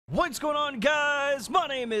What's going on, guys? My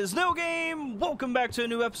name is Nogame. Welcome back to a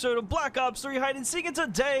new episode of Black Ops 3 Hide and Seek, and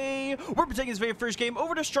today we're taking this very first game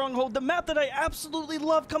over to Stronghold, the map that I absolutely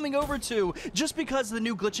love coming over to, just because of the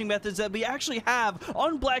new glitching methods that we actually have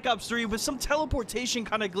on Black Ops 3 with some teleportation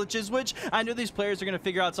kind of glitches, which I know these players are going to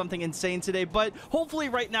figure out something insane today, but hopefully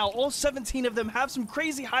right now all 17 of them have some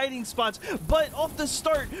crazy hiding spots. But off the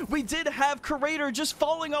start, we did have Curator just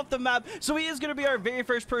falling off the map, so he is going to be our very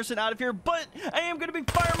first person out of here, but I am going to be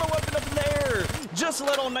firing my weapon up in the air just to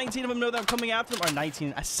let all 19 of them know that I'm coming after them,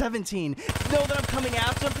 or 17 know that I'm coming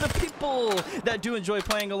after them. For the people that do enjoy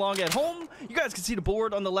playing along at home, you guys can see the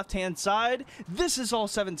board on the left hand side. This is all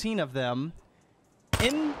 17 of them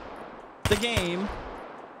in the game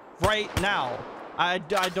right now. I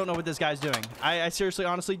don't know what this guy's doing. I seriously,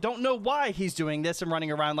 honestly don't know why he's doing this and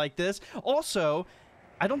running around like this. Also,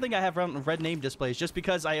 I don't think I have red name displays, just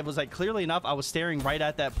because I was like, clearly enough, I was staring right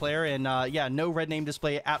at that player, and yeah, no red name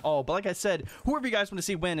display at all. But like I said, whoever you guys want to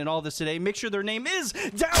see win in all this today, make sure their name is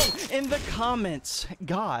down in the comments.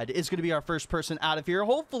 God is going to be our first person out of here.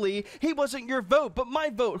 Hopefully he wasn't your vote, but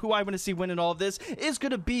my vote, who I want to see win in all of this, is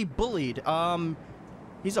going to be Bullied.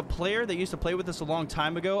 He's a player that used to play with us a long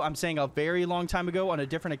time ago. I'm saying a very long time ago, on a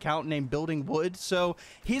different account named Building Wood. So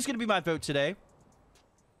he's going to be my vote today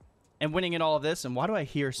and winning in all of this. And why do I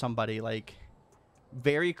hear somebody like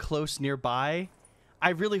very close nearby? I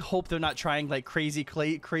really hope they're not trying like crazy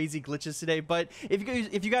glitches today. But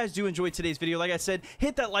if you guys do enjoy today's video, like I said,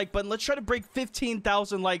 hit that like button. Let's try to break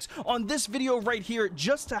 15,000 likes on this video right here,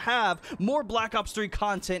 just to have more Black Ops 3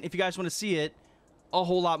 content. If you guys want to see it a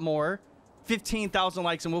whole lot more, 15,000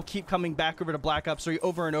 likes, and we'll keep coming back over to Black Ops 3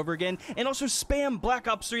 over and over again. And also spam Black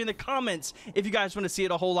Ops 3 in the comments if you guys want to see it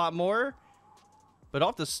a whole lot more. But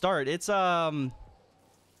off the start, it's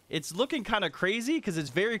looking kind of crazy because it's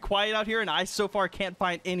very quiet out here, and I so far can't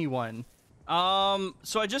find anyone.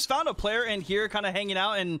 So I just found a player in here kind of hanging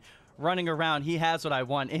out and running around. He has what I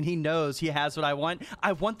want, and he knows he has what I want.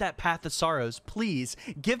 I want that Path of Sorrows. Please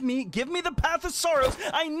give me the Path of Sorrows.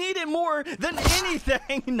 I need it more than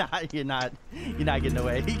anything. You're not getting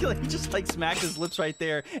away. He just like smacked his lips right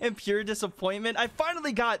there in pure disappointment. I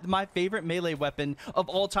finally got my favorite melee weapon of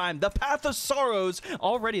all time, the Path of Sorrows.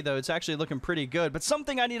 Already though, it's actually looking pretty good. But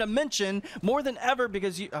something I need to mention more than ever,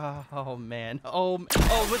 because you oh man, oh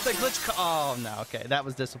with the glitch, oh no, okay, that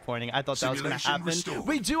was disappointing. I thought that was gonna happen. Restored.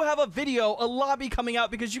 We do have a lobby coming out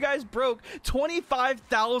because you guys broke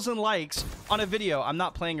 25,000 likes on a video. I'm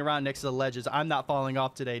not playing around next to the ledges. I'm not falling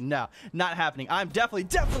off today. No, not happening. I'm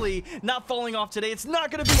definitely not falling off today. It's not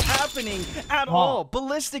going to be happening at all.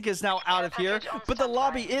 Ballistic is now out of here, but the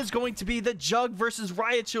lobby is going to be the Jug versus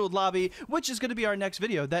Riot Shield lobby, which is going to be our next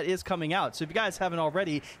video that is coming out. So if you guys haven't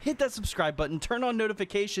already, hit that subscribe button, turn on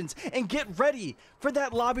notifications, and get ready for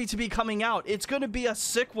that lobby to be coming out. It's going to be a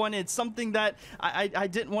sick one. It's something that I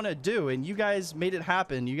didn't want to do, and you guys made it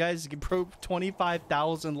happen. You guys broke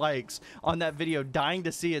 25,000 likes on that video, dying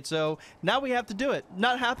to see it. So now we have to do it.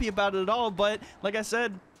 Not happy about it at all, but like I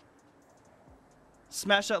said,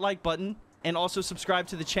 smash that like button and also subscribe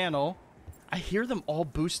to the channel. I hear them all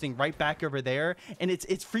boosting right back over there, and it's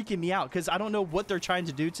freaking me out because I don't know what they're trying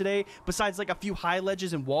to do today besides like a few high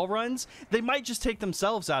ledges and wall runs. They might just take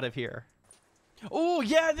themselves out of here. Oh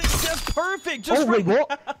yeah, that's perfect. Just wait,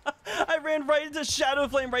 what? I ran right into Shadow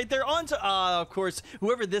Flame right there onto of course,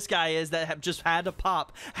 whoever this guy is that just had to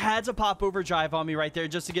pop overdrive on me right there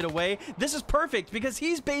just to get away. This is perfect because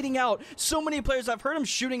he's baiting out so many players. I've heard him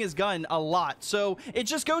shooting his gun a lot, so it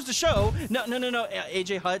just goes to show. No,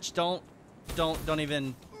 AJ Hutch, don't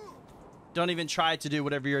even try to do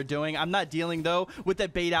whatever you're doing. I'm not dealing, though, with the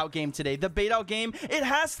bait out game today. The bait out game, it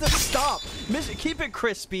has to stop. Keep It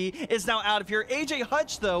Crispy is now out of here. AJ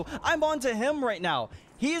Hutch, though, I'm on to him right now.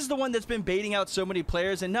 He is the one that's been baiting out so many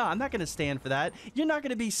players, and no, I'm not going to stand for that. You're not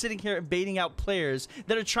going to be sitting here baiting out players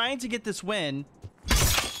that are trying to get this win.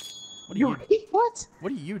 What?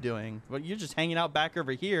 What are you doing? Well, you're just hanging out back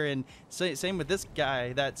over here, and same with this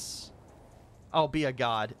guy. That's... Oh, be a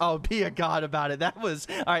god. Oh, be a god about it. That was...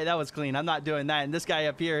 All right, that was clean. I'm not doing that. And this guy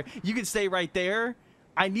up here, you can stay right there.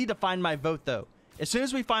 I need to find my vote, though. As soon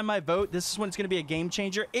as we find my vote, this is when it's going to be a game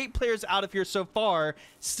changer. 8 players out of here so far.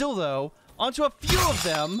 Still, though, onto a few of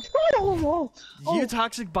them. You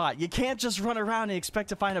toxic bot. You can't just run around and expect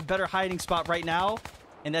to find a better hiding spot right now.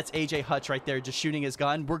 And that's AJ Hutch right there, just shooting his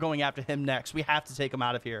gun. We're going after him next. We have to take him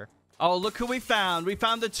out of here. Oh, look who we found. We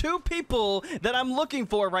found the 2 people that I'm looking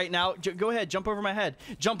for right now. Go ahead, jump over my head.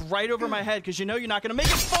 Jump right over my head, because you know you're not going to make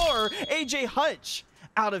it far. AJ Hutch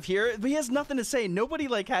out of here. He has nothing to say. Nobody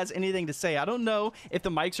like has anything to say. I don't know if the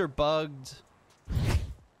mics are bugged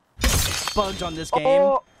on this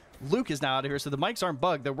game. Luke is now out of here, so the mics aren't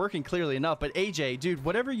bugged. They're working clearly enough. But AJ, dude,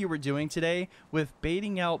 whatever you were doing today with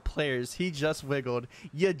baiting out players, he just wiggled.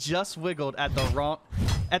 You just wiggled at the wrong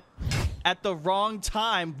at the wrong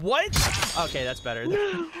time. What? Okay, that's better.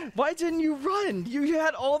 Why didn't you run? You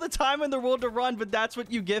had all the time in the world to run, but that's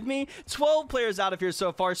what you give me. 12 players out of here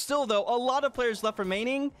so far. Still, though, a lot of players left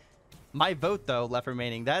remaining. My vote, though, left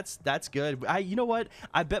remaining. That's good. You know what?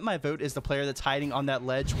 I bet my vote is the player that's hiding on that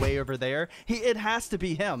ledge way over there. It has to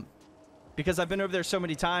be him. Because I've been over there so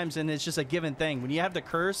many times, and it's just a given thing. When you have the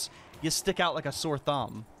curse, you stick out like a sore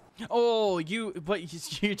thumb. Oh, you're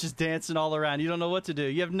just dancing all around. You don't know what to do.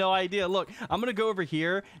 You have no idea. Look, I'm going to go over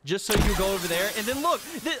here just so you go over there. And then look.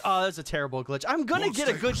 Oh, that's a terrible glitch. I'm going to get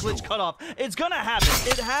a good glitch cutoff. It's going to happen.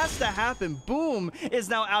 It has to happen. Boom is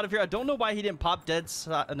now out of here. I don't know why he didn't pop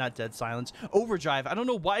not dead silence. Overdrive. I don't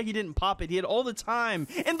know why he didn't pop it. He had all the time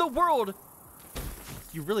in the world.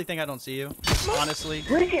 You really think I don't see you? Honestly,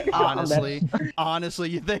 honestly,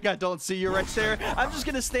 you think I don't see you right there? I'm just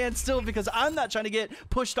gonna stand still because I'm not trying to get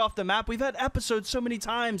pushed off the map. We've had episodes so many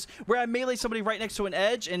times where I melee somebody right next to an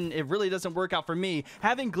edge, and it really doesn't work out for me.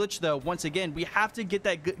 Having glitch, though, once again, we have to get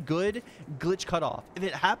that good glitch cutoff. If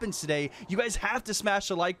it happens today, you guys have to smash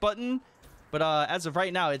the like button. But as of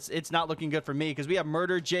right now, it's not looking good for me because we have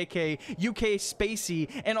Murder, JK, UK Spacey,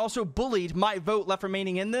 and also Bullied. My vote left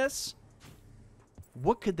remaining in this.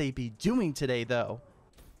 What could they be doing today, though?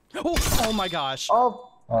 Oh my gosh.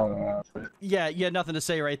 Yeah, nothing to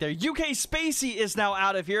say right there. UK Spacey is now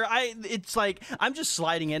out of here. It's like I'm just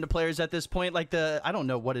sliding into players at this point. Like I don't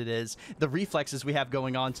know what it is. The reflexes we have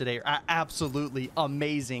going on today are absolutely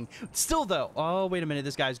amazing. Still, though. Oh, wait a minute.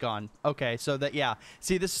 This guy's gone. Okay, so yeah.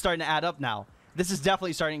 See, this is starting to add up now. This is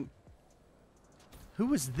definitely starting. Who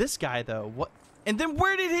was this guy, though? What? And then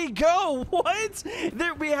where did he go? What?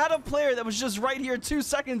 We had a player that was just right here 2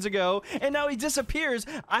 seconds ago, and now he disappears.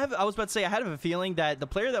 I was about to say, I had a feeling that the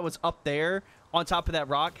player that was up there on top of that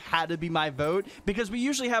rock had to be my vote because we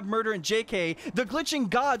usually have Murder and JK, the glitching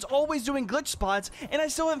gods, always doing glitch spots, and I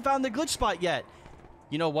still haven't found the glitch spot yet.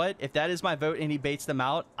 You know what? If that is my vote and he baits them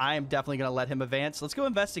out, I am definitely going to let him advance. Let's go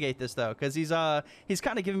investigate this, though, because he's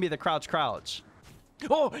kind of giving me the crouch.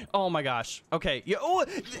 Oh my gosh. Okay.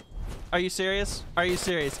 Are you serious? Are you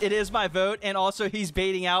serious? It is my vote, and also he's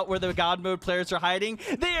baiting out where the God mode players are hiding.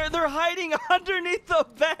 They're hiding underneath the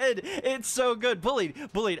bed. It's so good. Bullied,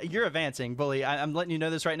 you're advancing. Bully, I'm letting you know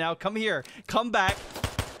this right now. Come here. Come back.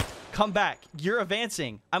 Come back. You're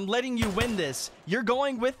advancing. I'm letting you win this. You're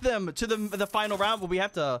going with them to the final round, but we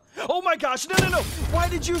have to... Oh my gosh. No. Why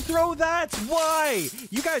did you throw that? Why?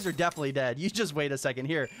 You guys are definitely dead. You just wait a second.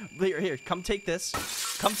 Here. Come take this.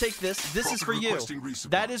 Come take this. This is for you.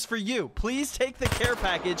 That is for you. Please take the care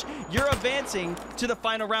package. You're advancing to the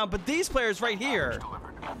final round, but these players right here...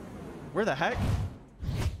 Where the heck?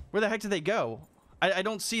 Where the heck did they go? I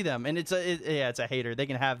don't see them, and it's a hater. They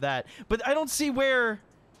can have that. But I don't see where...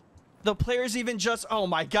 The players even just... Oh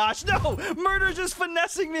my gosh, no! Murder just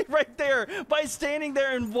finessing me right there by standing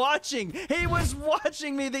there and watching. He was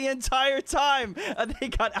watching me the entire time. They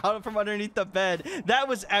got out from underneath the bed. That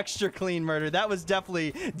was extra clean, Murder. That was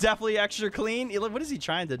definitely extra clean. What is he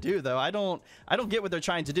trying to do, though? I don't get what they're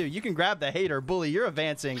trying to do. You can grab the hater. Bully, you're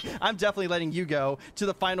advancing. I'm definitely letting you go to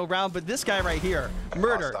the final round, but this guy right here,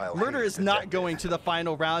 Murder is not going to the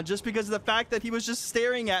final round just because of the fact that he was just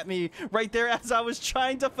staring at me right there as I was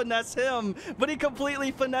trying to finesse him, but he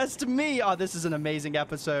completely finessed me. Oh, this is an amazing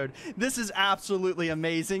episode. This is absolutely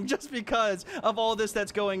amazing just because of all this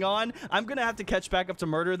that's going on. I'm gonna have to catch back up to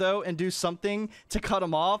Murder, though, and do something to cut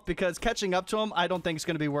him off because catching up to him I don't think is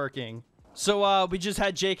gonna be working. So we just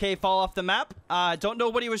had JK fall off the map. Don't know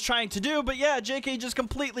what he was trying to do, but yeah, JK just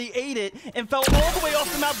completely ate it and fell all the way off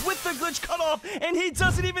the map with the glitch cutoff, and he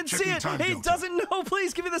doesn't even see it. He doesn't know.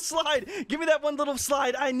 Please give me the slide. Give me that one little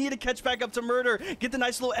slide. I need to catch back up to Murder. Get the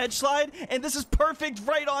nice little edge slide, and this is perfect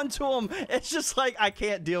right onto him. It's just like, I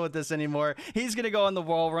can't deal with this anymore. He's going to go on the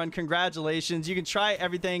wall run. Congratulations. You can try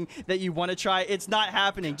everything that you want to try. It's not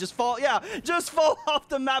happening. Just fall off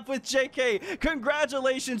the map with JK.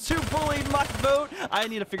 Congratulations to Bully. My vote. I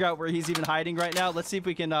need to figure out where he's even hiding right now. Let's see if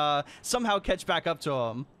we can somehow catch back up to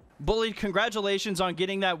him. Bully, congratulations on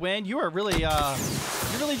getting that win. You are really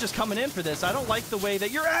you're really just coming in for this. I don't like the way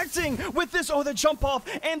that you're acting with this. Oh, the jump off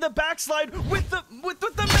and the backslide with the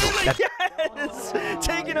melee. Yes,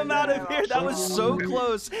 taking him out of here. That was so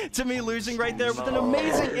close to me losing right there with an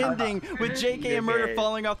amazing ending with JK and Murder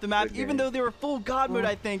falling off the map. Even though they were full God mode,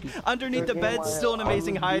 I think underneath the bed, still an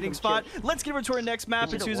amazing hiding spot. Let's get over to our next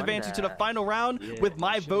map and who's advancing to the final round with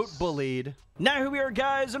my vote Bullied. Now here we are,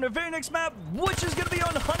 guys, on our very next map, which is going to be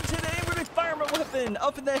on Hunt today. We're going to fireman weapon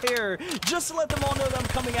up in the air just to let them all know that I'm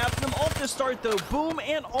coming after them. Off the start, though, Boom,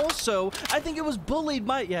 and also, I think it was Bullied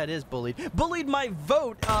my... Yeah, it is Bullied. Bullied my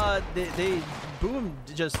vote. Boom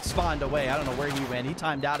just spawned away. I don't know where he went. He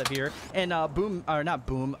timed out of here. And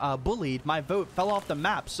Bullied my vote, fell off the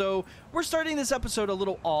map. So we're starting this episode a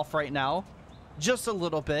little off right now. Just a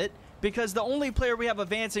little bit. Because the only player we have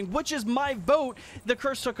advancing, which is my vote, the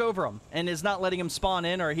curse took over him and is not letting him spawn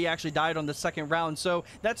in, or he actually died on the second round. So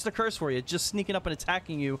that's the curse for you, just sneaking up and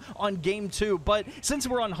attacking you on game 2. But since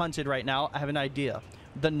we're on Hunted right now, I have an idea.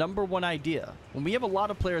 The number one idea. When we have a lot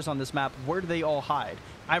of players on this map, where do they all hide?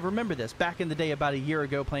 I remember this back in the day about a year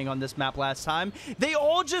ago playing on this map last time. They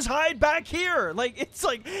all just hide back here. Like, it's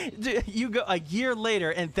like, you go a year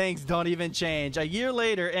later and things don't even change. A year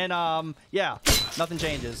later and, yeah, nothing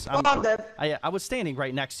changes. I'm dead. I was standing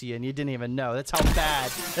right next to you and you didn't even know. That's how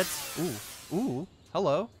bad. That's, ooh,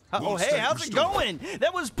 hello. Oh, hey, how's it going?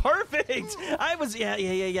 That was perfect. I was, yep.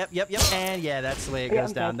 And yeah, that's the way it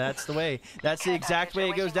goes down. That's the way. That's the exact way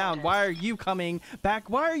it goes down. Why are you coming back?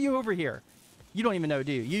 Why are you over here? You don't even know,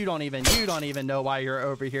 do you? You don't even know why you're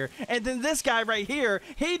over here. And then this guy right here,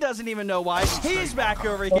 he doesn't even know why he's back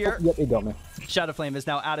over here. Yep, he got me. Shadowflame is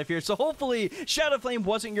now out of here. So hopefully Shadowflame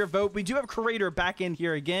wasn't your vote. We do have Creator back in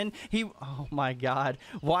here again. Oh my God.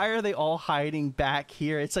 Why are they all hiding back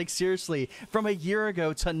here? It's like, seriously, from a year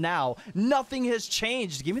ago to now, nothing has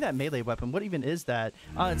changed. Give me that melee weapon. What even is that?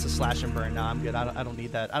 Oh, it's a slash and burn. No, I'm good. I don't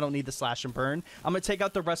need that. I don't need the slash and burn. I'm going to take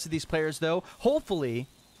out the rest of these players though. Hopefully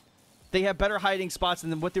they have better hiding spots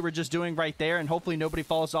than what they were just doing right there, and hopefully nobody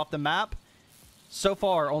falls off the map. So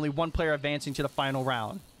far, only one player advancing to the final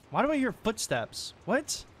round. Why do I hear footsteps?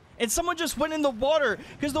 What? And someone just went in the water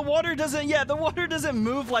because the water doesn't, the water doesn't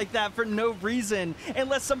move like that for no reason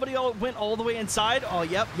unless somebody went all the way inside. Oh,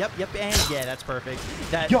 yep. And yeah, that's perfect.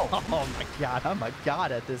 Oh my God, I'm a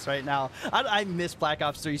god at this right now. I miss Black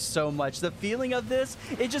Ops 3 so much. The feeling of this,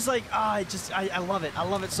 it's just like, I love it. I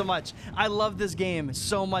love it so much. I love this game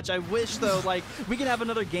so much. I wish though, like, we can have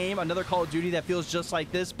another game, another Call of Duty that feels just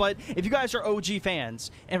like this. But if you guys are OG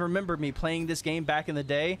fans and remember me playing this game back in the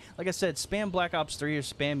day, like I said, spam Black Ops 3 or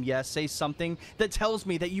spam yes, say something that tells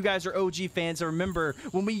me that you guys are OG fans and remember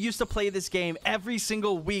when we used to play this game every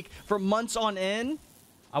single week for months on end.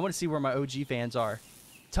 I want to see where my OG fans are.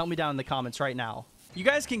 Tell me down in the comments right now. You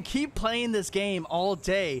guys can keep playing this game all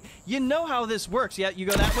day. You know how this works. Yeah, you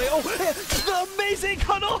go that way. Oh, the amazing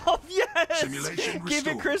cutoff. Yes. Simulation Keep it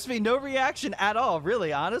restored. crispy. No reaction at all.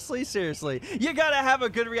 Really, honestly, seriously. You got to have a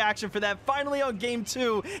good reaction for that. Finally on game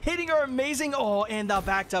 2, hitting our amazing. Oh, and the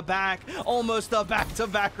back-to-back. Almost the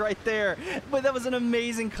back-to-back right there. But that was an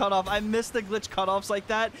amazing cutoff. I miss the glitch cutoffs like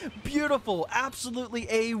that. Beautiful. Absolutely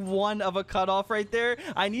A1 of a cutoff right there.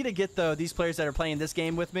 I need to get, though, these players that are playing this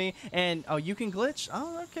game with me. And, oh, you can glitch?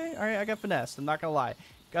 Oh, okay. All right, I got finessed. I'm not gonna lie.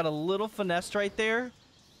 Got a little finessed right there,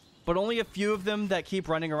 but only a few of them that keep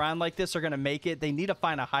running around like this are gonna make it. They need to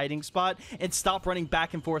find a hiding spot and stop running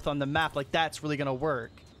back and forth on the map. Like, that's really gonna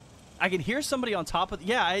work. I can hear somebody on top of...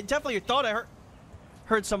 Yeah, I definitely thought I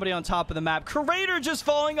heard somebody on top of the map. Crater just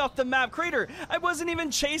falling off the map. Crater, I wasn't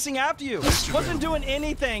even chasing after you. Wasn't doing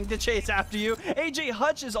anything to chase after you. AJ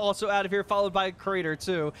Hutch is also out of here, followed by Crater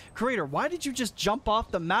too. Crater, why did you just jump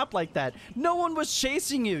off the map like that? No one was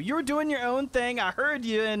chasing you. You were doing your own thing. I heard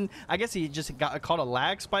you, and I guess he just got caught a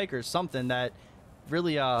lag spike or something that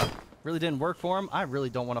really didn't work for him. I really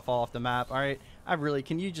don't want to fall off the map. All right.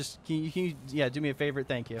 Can you do me a favor?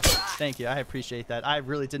 Thank you. Thank you. I appreciate that. I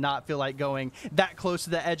really did not feel like going that close to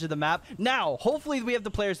the edge of the map. Now, hopefully we have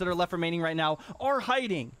the players that are left remaining right now are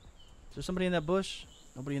hiding. Is there somebody in that bush?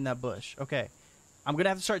 Nobody in that bush. Okay. I'm going to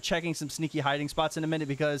have to start checking some sneaky hiding spots in a minute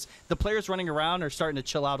because the players running around are starting to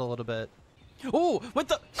chill out a little bit. Ooh, what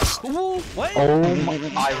the? Ooh, what? Oh my.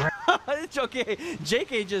 It's okay.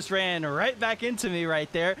 JK just ran right back into me right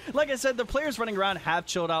there. Like I said, the players running around have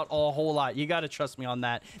chilled out a whole lot. You got to trust me on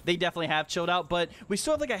that. They definitely have chilled out, but we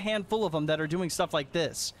still have like a handful of them that are doing stuff like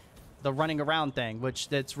this. The running around thing, which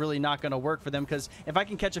that's really not going to work for them because if I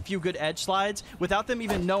can catch a few good edge slides without them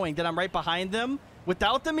even knowing that I'm right behind them,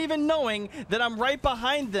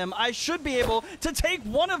 I should be able to take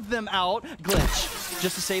one of them out. Glitch.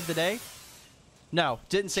 Just to save the day. No,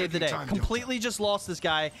 didn't save the day. Completely just lost this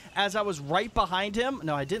guy as I was right behind him.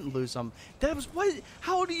 No, I didn't lose him. That was what?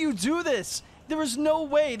 How do you do this? There was no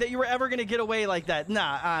way that you were ever going to get away like that.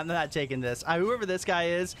 Nah, I'm not taking this. Whoever this guy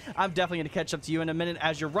is, I'm definitely going to catch up to you in a minute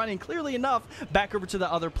as you're running, clearly enough, back over to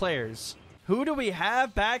the other players. Who do we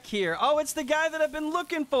have back here? Oh, it's the guy that I've been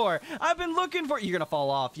looking for. You're going to fall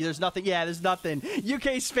off. There's nothing. Yeah, there's nothing.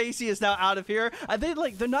 UK Spacey is now out of here.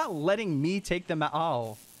 They're not letting me take them out.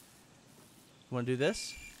 Oh. Want to do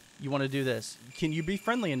this? You want to do this? Can you be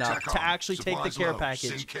friendly enough to actually take the care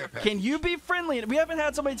package? Can you be friendly? We haven't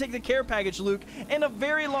had somebody take the care package, Luke, in a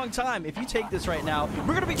very long time. If you take this right now,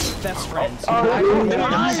 we're gonna be best friends.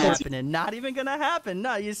 Not happening. Not even gonna happen.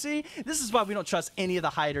 No, you see, this is why we don't trust any of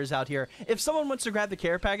the hiders out here. If someone wants to grab the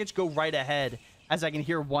care package, go right ahead. As I can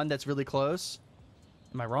hear one that's really close.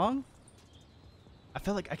 Am I wrong? I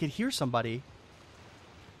feel like I could hear somebody.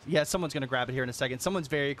 Yeah, someone's going to grab it here in a second. Someone's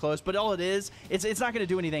very close, but all it is, it's not going to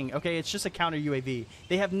do anything, okay? It's just a counter UAV.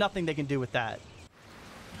 They have nothing they can do with that.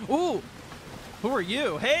 Ooh! Who are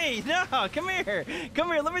you? Hey, no, come here.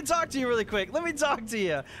 Come here. Let me talk to you really quick. Let me talk to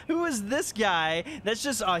you. Who is this guy that's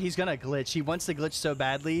just, oh, he's going to glitch. He wants to glitch so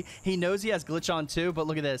badly. He knows he has glitch on too, but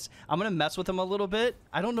look at this. I'm going to mess with him a little bit.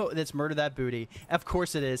 I don't know. It's murder that booty. Of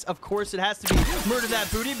course it is. Of course it has to be murder that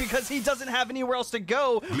booty because he doesn't have anywhere else to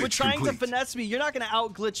go. We're trying to finesse me. You're not going to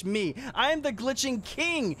out glitch me. I am the glitching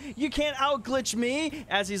king. You can't out glitch me.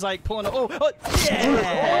 As he's like pulling, oh,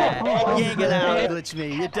 yeah. You ain't going to out glitch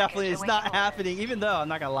me. You definitely, it's not happening. Even though, I'm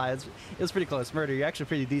not gonna lie, it was pretty close. Murder, you're actually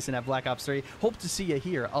pretty decent at Black Ops 3. Hope to see you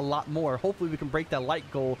here a lot more. Hopefully we can break that light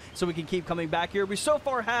goal so we can keep coming back here. We so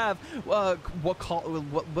far have what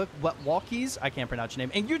walkies? I can't pronounce your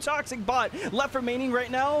name. And you Toxic Bot left remaining right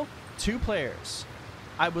now. 2 players.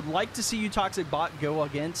 I would like to see you Toxic Bot go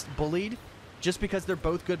against Bullied just because they're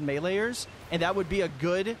both good meleeers, and that would be a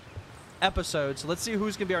good episode. So let's see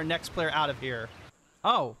who's gonna be our next player out of here.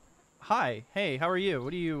 Oh. Hi. Hey, how are you? What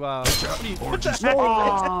do you, what the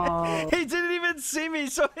heck? He didn't even see me,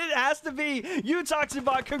 so it has to be you, Toxic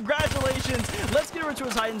Bot. Congratulations. Let's get over to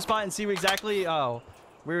his hiding spot and see exactly,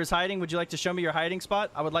 where he's hiding. Would you like to show me your hiding spot?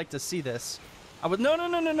 I would like to see this. I would, no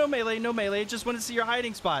melee, no melee. Just want to see your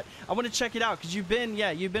hiding spot. I want to check it out, because you've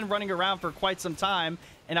been running around for quite some time,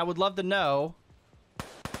 and I would love to know.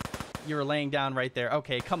 You were laying down right there.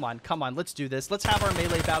 Okay, come on. Let's do this. Let's have our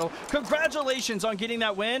melee battle. Congratulations on getting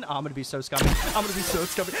that win. Oh, I'm going to be so scummy. I'm going to be so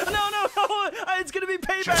scummy. No. It's going to be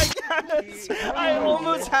payback. Yes. I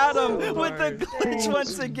almost had him with the glitch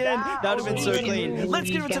once again. That would have been so clean. Let's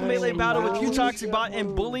get into the melee battle with you, Toxic Bot,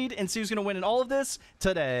 and Bullied, and see who's going to win in all of this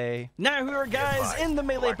today. Now, here are guys in the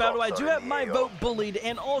melee battle. I do have my vote Bullied,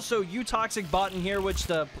 and also you, Toxic Bot, in here, which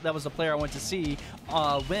that was the player I went to see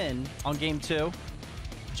win on game 2.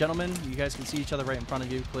 Gentlemen, you guys can see each other right in front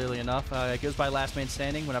of you clearly enough. It goes by last man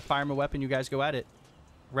standing. When I fire my weapon, you guys go at it.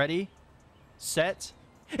 Ready, set,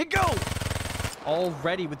 and go!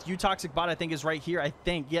 Already with you, Toxic Bot, I think is right here. I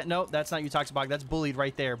think. Yeah, no, that's not you, Toxic Bot. That's Bullied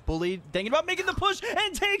right there. Bullied, thinking about making the push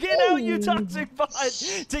and taking out you, Toxic Bot,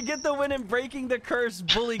 to get the win and breaking the curse.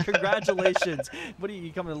 Bully, congratulations. What are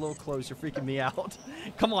you coming a little close? You're freaking me out.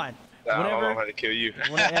 Come on. I don't know how to kill you.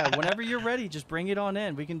 Whenever you're ready, just bring it on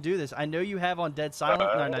in. We can do this. I know you have on Dead Silent.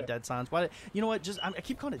 No, not Dead Silence. Why? You know what? I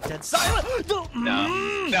keep calling it Dead Silent.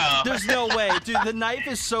 No. There's no way. Dude, the knife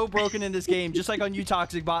is so broken in this game. Just like on you,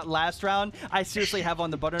 Toxic Bot, last round. I seriously have on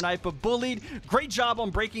the butter knife. But Bullied, great job on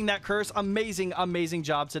breaking that curse. Amazing, amazing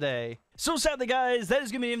job today. So sadly, guys, that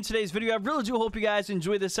is going to be it in today's video. I really do hope you guys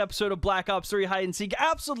enjoyed this episode of Black Ops 3 Hide and Seek.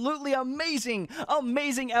 Absolutely amazing,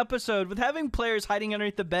 amazing episode with having players hiding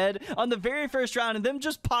underneath the bed on the very first round and them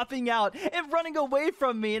just popping out and running away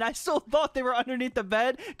from me. And I still thought they were underneath the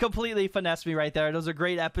bed. Completely finessed me right there. It was a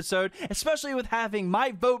great episode, especially with having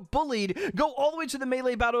my vote Bullied go all the way to the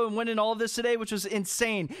melee battle and winning all of this today, which was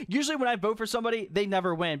insane. Usually when I vote for somebody, they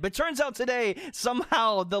never win. But turns out today,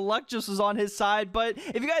 somehow the luck just was on his side. But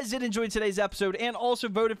if you guys did enjoy today's episode and also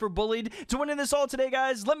voted for Bullied to win in this all today,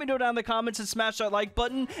 guys, let me know down in the comments and smash that like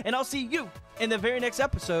button, and I'll see you in the very next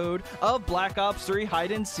episode of Black Ops 3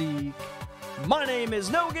 Hide and Seek. My name is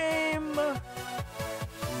Nogame.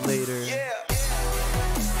 Later. Yeah.